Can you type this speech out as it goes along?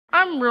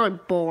I'm really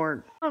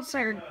bored. Go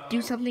outside or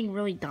do something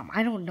really dumb.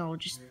 I don't know.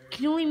 Just,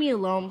 can you leave me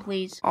alone,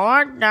 please?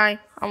 Alright, Daddy.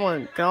 I'm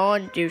gonna go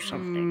and do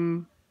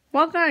something.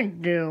 What can I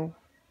do?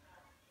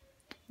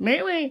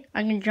 Maybe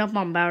I can jump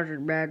on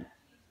Bowser's bed.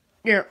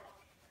 Yeah,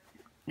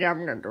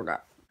 I'm gonna do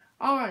that.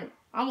 Alright,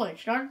 I'm gonna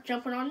start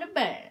jumping on the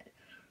bed.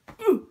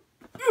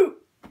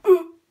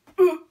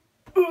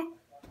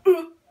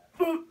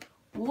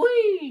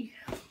 Whee!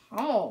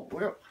 Oh,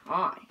 real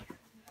high.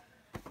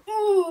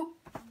 Ooh.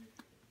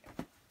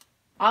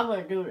 I'm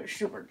gonna do the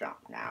super jump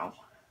now.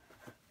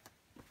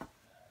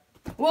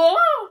 Whoa!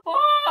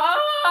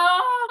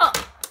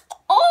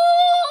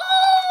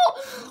 Oh!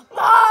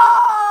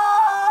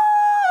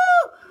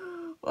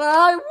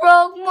 I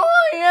broke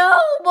my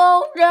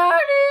elbow,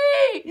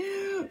 Daddy!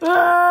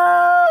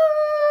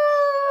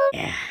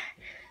 Yeah,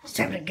 it's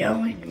time to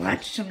go and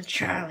watch some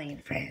Charlie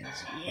and Friends.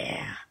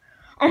 Yeah.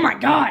 Oh my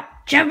God,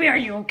 Jeffy, are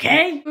you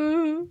okay?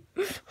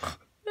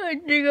 I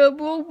think I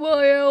broke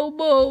my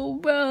elbow,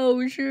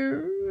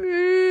 Bowser.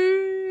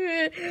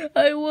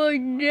 I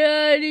want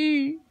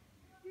Daddy.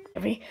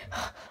 Jeffy,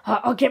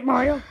 I'll get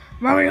Mario.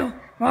 Mario.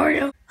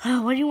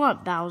 What do you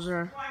want,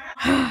 Bowser?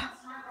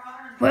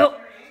 Well,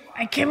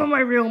 I came in my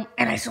room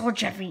and I saw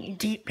Jeffy in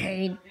deep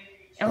pain.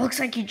 It looks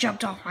like he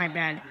jumped off my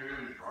bed.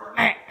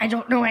 I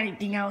don't know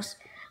anything else,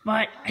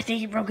 but I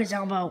think he broke his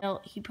elbow.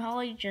 Well, he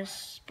probably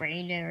just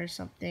sprained it or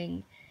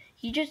something.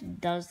 He just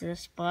does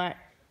this, but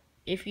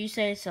if you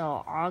say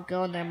so, I'll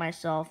go in there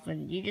myself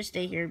and you just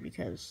stay here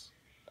because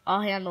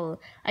I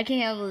can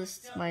handle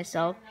this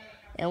myself.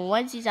 And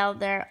once he's out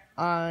there,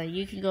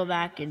 you can go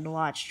back and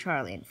watch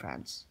Charlie and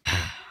Friends.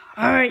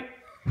 Alright,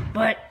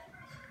 but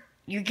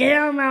you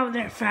get him out of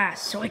there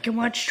fast so I can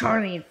watch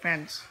Charlie and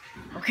Friends.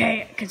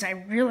 Okay? Because I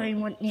really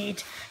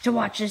need to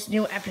watch this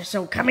new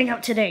episode coming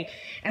out today.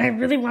 And I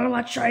really want to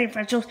watch Charlie and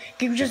Friends, so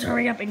can you just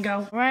hurry up and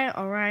go?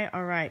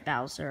 Alright,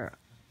 Bowser.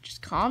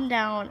 Just calm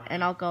down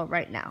and I'll go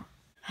right now.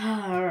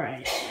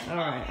 Alright.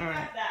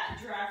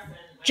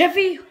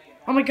 Jeffy!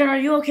 Oh my God, are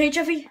you okay,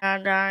 Jeffy? Yeah,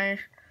 guys,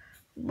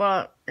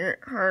 but it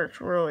hurts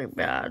really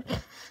bad.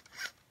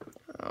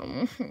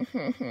 Nah,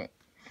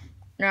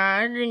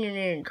 I think you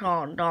need to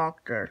call a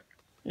doctor.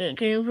 Can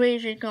you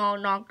please just call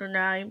a doctor,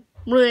 Daddy?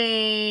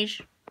 Please.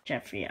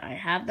 Jeffy, I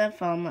have that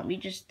phone. Let me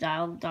just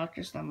dial the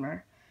doctor's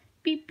number.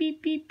 Beep,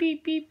 beep, beep,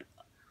 beep, beep.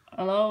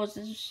 Hello,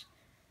 is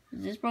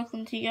this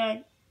Brooklyn Tea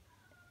guy?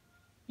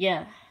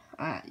 Yeah,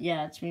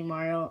 it's me,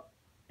 Mario.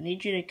 I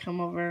need you to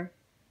come over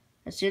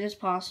as soon as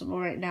possible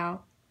right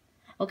now.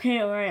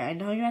 Okay, alright, I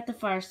know you're at the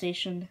fire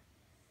station.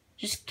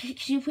 Just, can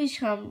you please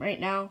come right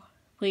now,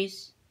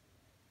 please?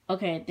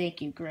 Okay,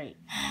 thank you, great.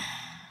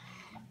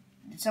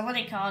 Did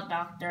somebody call a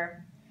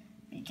doctor?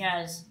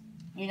 Because,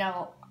 you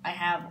know, I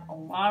have a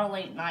lot of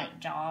late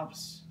night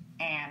jobs,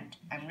 and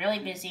I'm really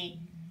busy.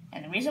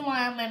 And the reason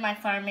why I'm in my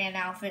fireman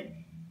outfit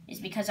is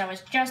because I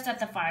was just at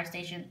the fire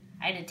station.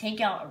 I had to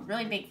take out a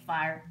really big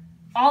fire,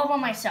 all by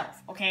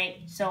myself,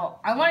 okay? So,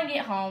 I want to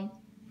get home,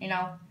 you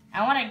know,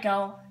 I want to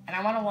go, and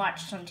I want to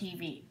watch some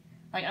TV.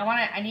 Like,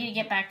 I need to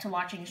get back to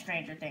watching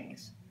Stranger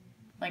Things.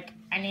 Like,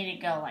 I need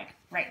to go, like,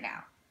 right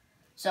now.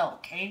 So,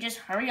 can you just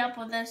hurry up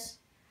with this?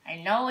 I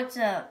know it's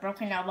a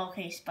broken elbow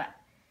case, but,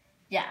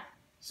 yeah.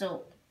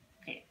 So,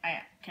 okay,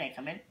 can I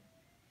come in?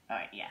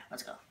 Alright, yeah,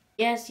 let's go.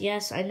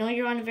 Yes, I know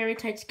you're on a very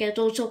tight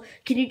schedule, so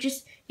can you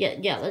just,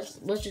 yeah,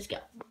 let's just go.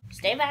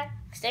 Stay back.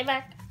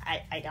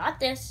 I got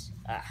this.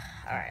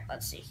 Alright,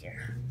 let's see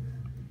here.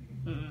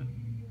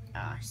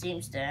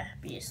 Seems to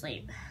be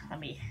asleep. Let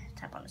me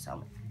tap on his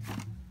helmet.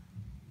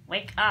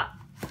 Wake up!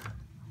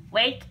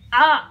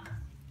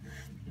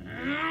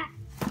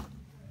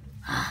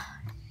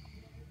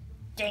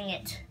 Dang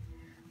it.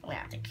 I'm gonna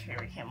have to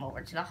carry him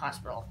over to the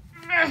hospital.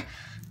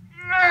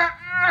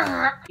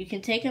 You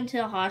can take him to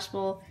the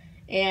hospital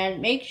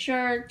and make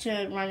sure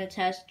to run a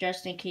test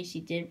just in case he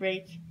did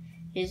break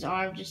his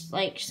arm. Just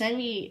like send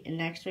me an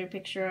x-ray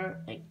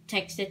picture, like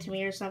text it to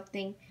me or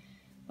something,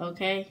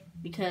 okay?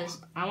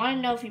 Because I want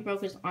to know if he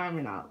broke his arm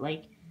or not.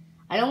 Like,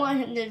 I don't want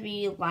him to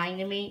be lying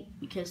to me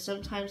because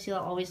sometimes he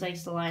always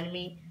likes to lie to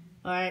me.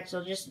 Alright,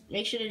 so just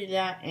make sure to do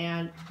that,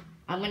 and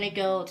I'm gonna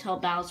go tell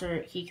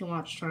Bowser he can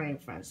watch Charlie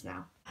and Friends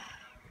now.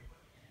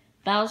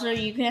 Bowser,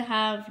 you can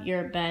have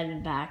your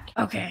bed back.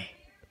 Okay,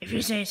 if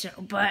you say so.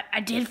 But I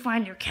did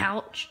find your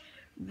couch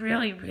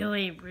really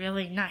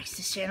nice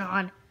to sit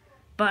on.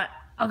 But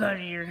I'll go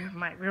to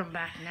my room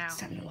back now. It's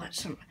time to watch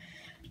some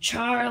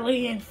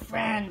Charlie and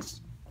Friends.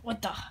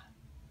 What the?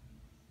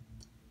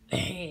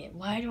 Hey,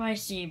 why do I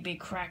see a big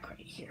crack right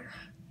here?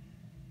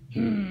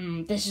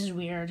 This is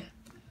weird.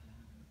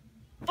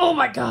 Oh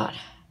my God!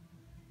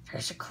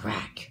 There's a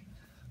crack.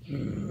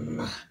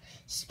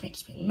 This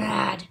makes me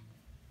mad.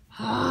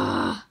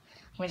 I'm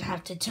gonna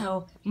have to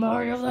tell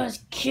Mario that his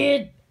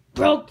kid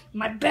broke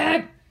my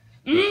bed.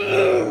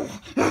 And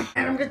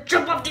I'm gonna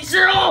jump off the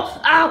zero.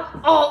 Ow!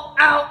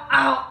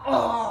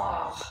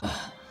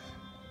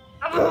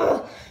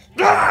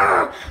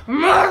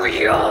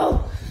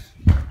 Mario!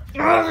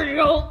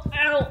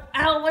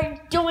 Ow! What are you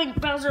doing,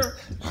 Bowser?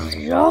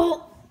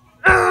 Mario!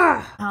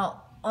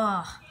 Ow!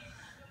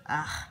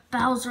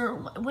 Bowser,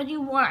 what do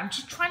you want? I'm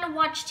just trying to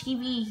watch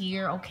TV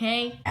here,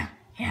 okay?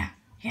 Yeah.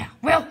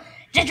 Well,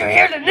 did you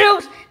hear the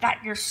news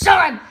that your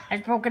son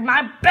has broken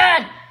my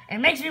bed? It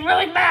makes me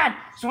really mad.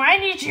 So I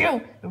need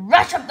you to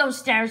rush up those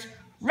stairs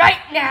right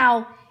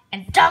now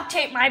and duct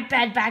tape my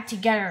bed back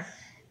together.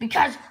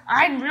 Because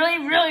I'm really,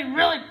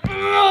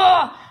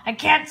 I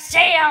can't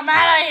say how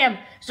mad I am.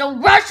 So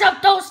rush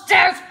up those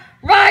stairs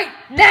right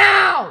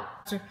now.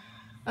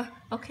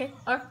 Okay,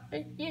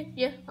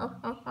 yeah,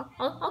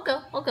 I'll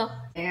go.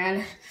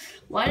 And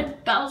why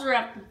did Bowser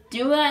have to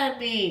do that to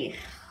me?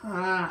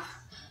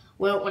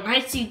 Well, when I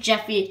see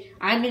Jeffy,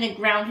 I'm gonna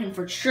ground him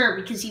for sure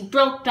because he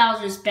broke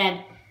Bowser's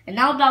bed. And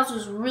now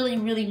Bowser's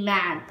really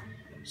mad.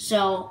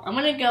 So I'm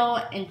gonna go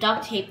and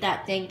duct tape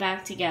that thing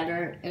back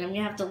together. And I'm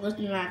gonna have to lift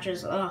the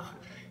mattress. Ugh,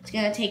 it's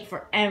gonna take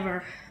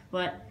forever.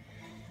 But,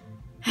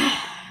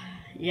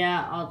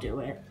 yeah, I'll do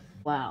it.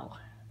 Wow.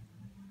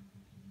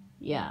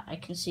 Yeah, I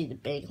can see the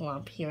big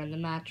lump here in the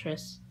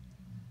mattress.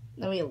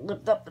 Let me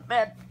lift up the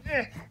bed.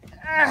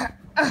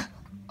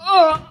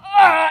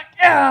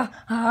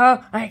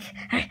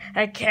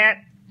 I can't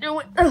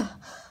do it.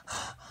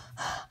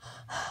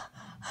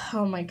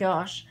 Oh my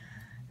gosh.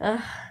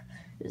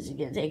 This is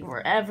gonna take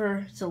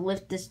forever to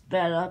lift this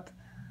bed up.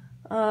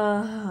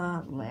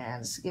 Oh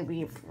man, this is gonna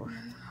be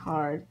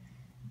hard.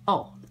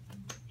 Oh,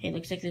 hey,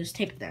 looks like there's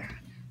tape there.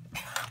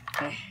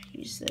 Okay,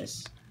 use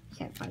this.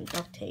 Can't find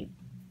duct tape.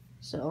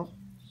 So,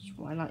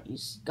 why not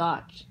use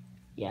scotch?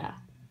 Yeah.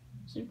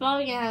 So you're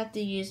probably gonna have to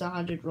use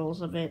 100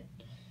 rolls of it.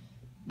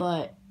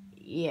 But,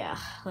 yeah.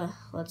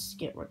 Let's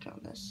get work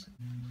on this.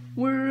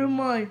 Where am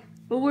I?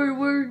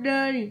 Where's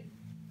Daddy?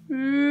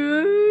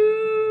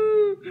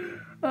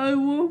 I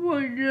want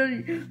my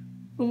Daddy.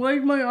 Why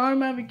does my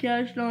arm have a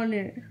cast on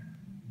it?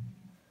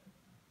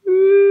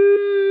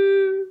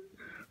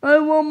 I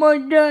want my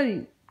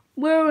Daddy.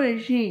 Where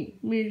is he,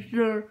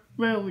 Mr.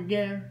 Railway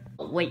Dad?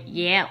 Wait,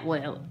 yeah,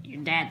 well,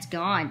 your dad's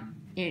gone.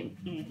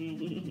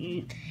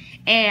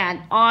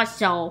 And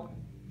also,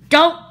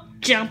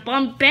 don't jump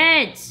on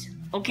beds,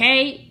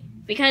 okay?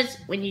 Because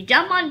when you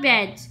jump on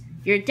beds,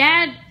 your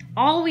dad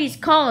always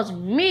calls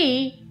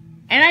me,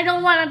 and I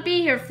don't want to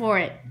be here for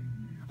it,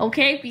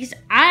 okay? Because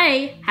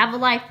I have a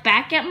life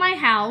back at my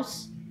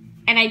house,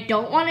 and I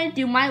don't want to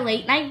do my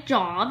late night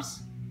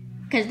jobs,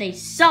 because they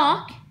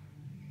suck,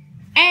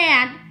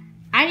 and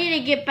I need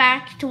to get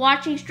back to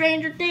watching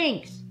Stranger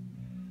Things.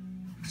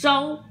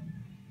 So,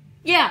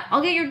 yeah,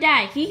 I'll get your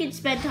dad. He can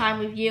spend time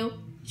with you.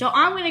 So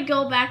I'm going to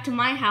go back to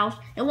my house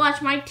and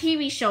watch my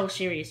TV show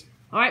series.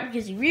 Alright,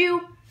 because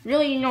you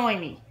really annoy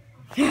me.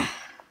 Alright,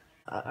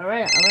 I'm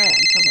coming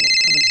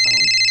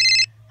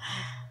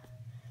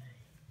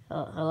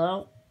phone.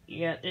 Hello?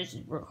 Yeah, this is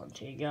Brooklyn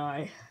Tea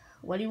Guy.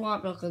 What do you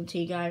want, Brooklyn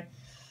Tea Guy?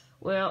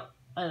 Well,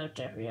 I left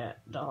Jeffy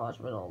at the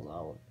hospital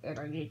alone, and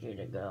I need you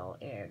to go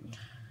and,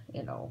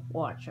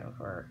 watch him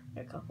for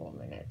a couple of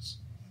minutes.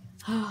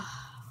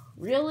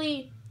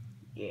 Really?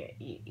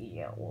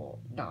 Yeah, well,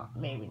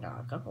 maybe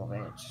not a couple of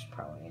minutes,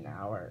 probably an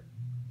hour.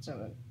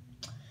 So,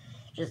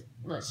 just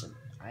listen,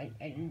 I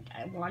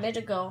wanted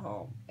to go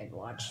home and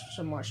watch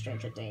some more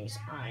Stranger Things.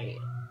 I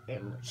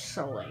am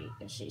so late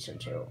in season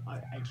 2.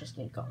 I just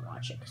need to go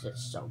watch it because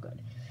it's so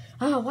good.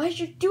 Why did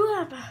you do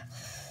that?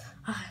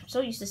 I'm so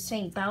used to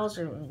saying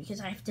Bowser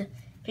because I have to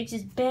fix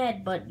his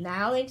bed, but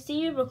now thanks to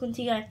you, Brooklyn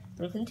Tea Guy,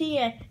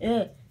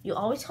 you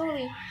always call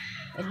me.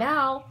 And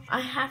now I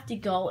have to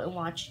go and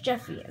watch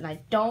Jeffy, and I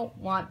don't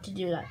want to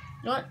do that.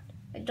 You know what?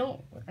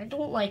 I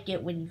don't like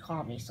it when you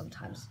call me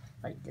sometimes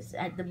like this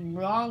at the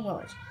wrong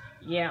words.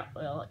 Yeah,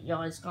 well, you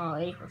always call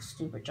me for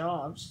stupid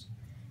jobs.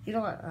 You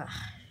know what?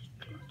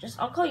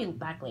 I'll call you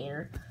back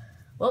later.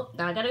 Well,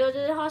 now I gotta go to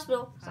the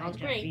hospital. Sounds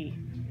great.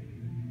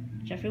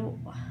 Jeffy,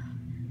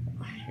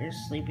 you're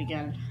asleep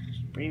again,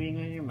 breathing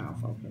with your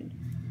mouth open.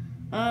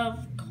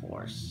 Of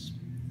course.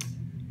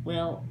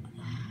 Well,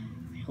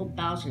 I hope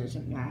Bowser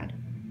isn't mad.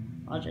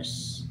 I'll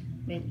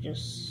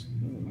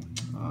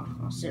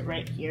sit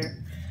right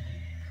here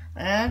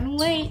and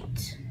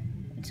wait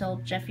until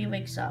Jeffy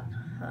wakes up.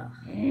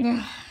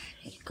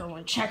 Go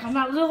and check on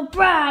that little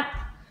brat.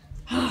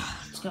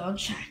 Let's go and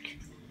check.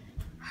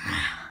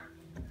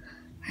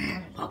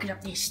 Man, walking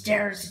up these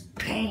stairs is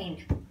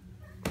pain.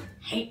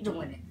 Hate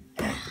doing it.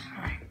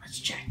 Alright, let's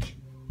check.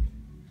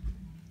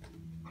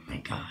 Oh my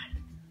god.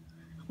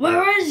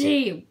 Where is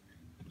he?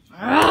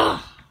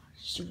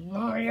 Super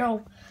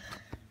Mario.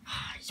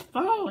 His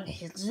phone.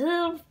 His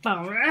little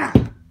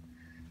phone.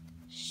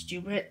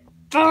 Stupid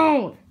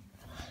phone.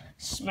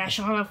 Smash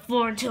on the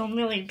floor until a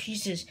million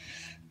pieces.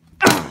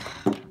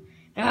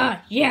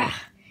 Yeah.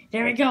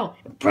 There we go.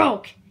 It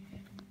broke.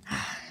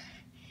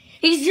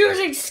 He's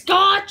using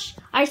scotch.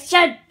 I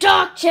said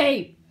duct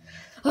tape.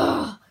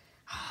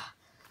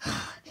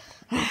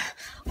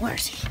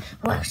 Where's he?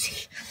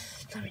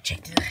 Let me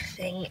check the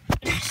thing.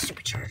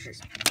 Stupid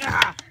chargers.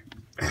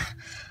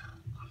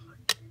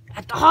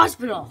 At the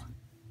hospital.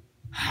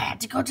 I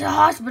had to go to the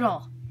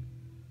hospital.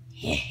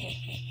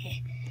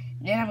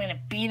 Then I'm gonna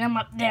beat him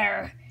up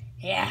there.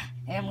 Yeah,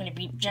 and I'm gonna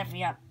beat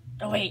Jeffy up.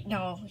 Oh wait,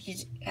 no,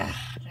 he's I'm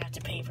gonna have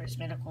to pay for his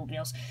medical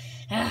bills.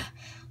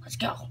 Let's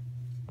go.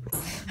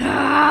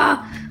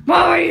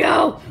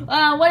 Mario!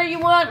 What do you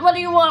want? What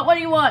do you want? What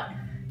do you want?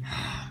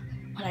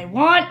 What I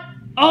want?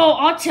 Oh,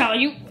 I'll tell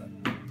you.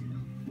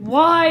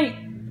 Why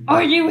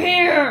are you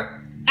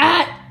here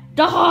at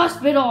the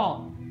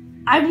hospital?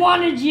 I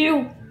wanted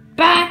you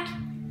back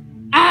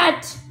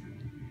at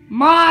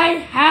my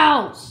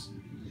house.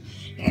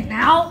 And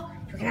now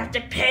you're gonna have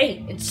to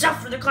pay and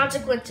suffer the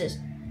consequences.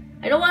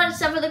 I don't want to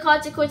suffer the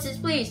consequences,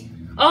 please.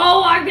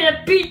 Oh, I'm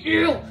gonna beat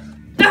you.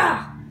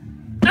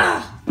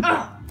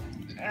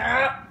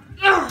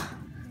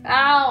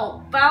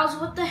 Ow, Bowser,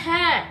 what the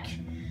heck?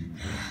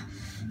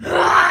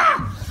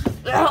 Ow.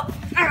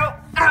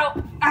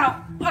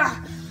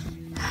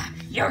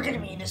 You're gonna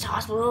be in this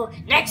hospital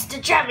next to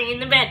Jeffy in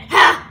the bed.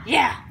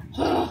 Yeah.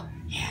 No,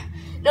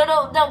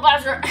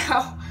 Bowser.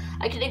 Ow.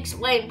 I can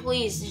explain,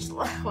 please. Just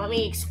let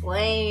me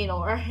explain,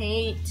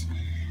 alright?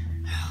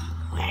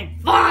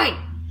 Fine.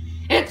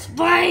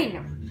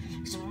 Explain.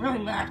 Because I'm really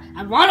mad.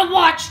 I want to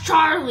watch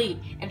Charlie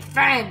and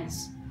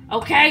Friends.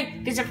 Okay?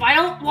 Because if I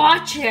don't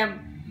watch him,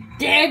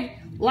 then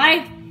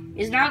life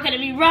is not going to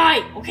be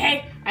right.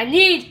 Okay? I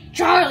need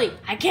Charlie.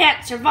 I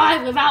can't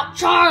survive without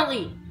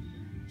Charlie.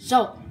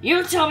 So,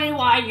 you tell me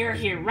why you're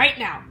here right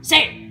now.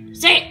 Say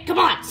it. Come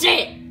on,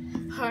 say it.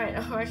 Alright.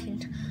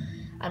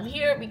 I'm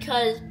here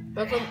because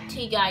Brooklyn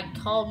T guy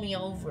called me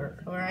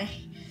over. Alright?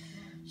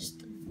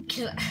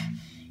 Can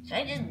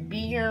I just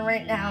be here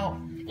right now?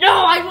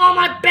 No, I want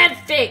my bed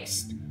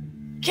fixed.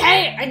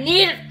 Okay? I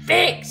need it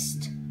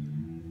fixed.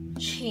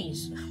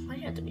 Jeez, why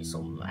do you have to be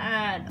so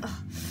mad?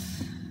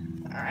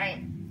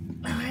 Alright.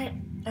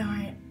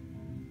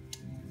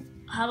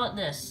 How about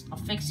this? I'll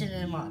fix it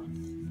in a month.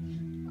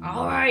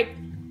 Alright,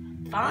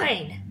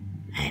 fine.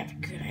 I have a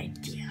good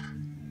idea.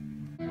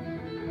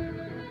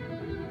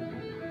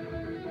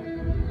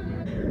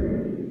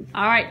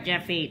 Alright,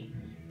 Jeffy.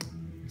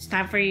 It's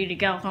time for you to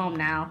go home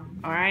now,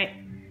 alright?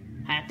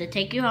 I have to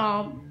take you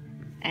home,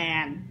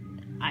 and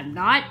I'm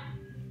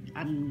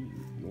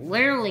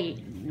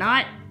literally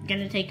not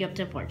gonna take you up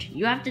to the porch.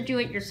 You have to do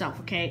it yourself,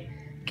 okay?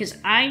 Because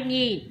I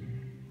need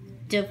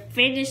to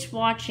finish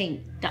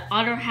watching the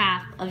other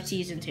half of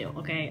season 2,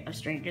 okay, of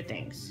Stranger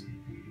Things.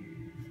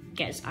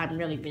 Because I'm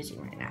really busy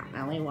right now.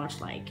 I only watched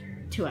like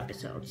 2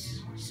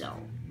 episodes, so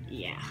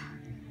yeah.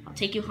 I'll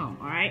take you home,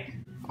 alright?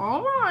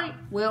 Alright,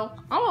 well,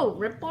 I'm gonna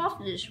rip off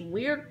this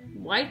weird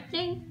white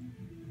thing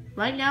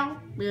right now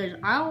because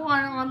I don't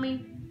want it on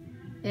me.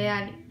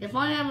 And if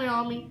I have it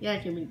on me,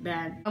 that's gonna be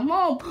bad. I'm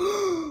home.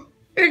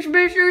 It's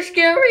Mr.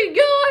 Scary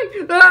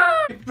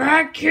Guy!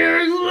 Back here,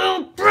 you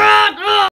little brat!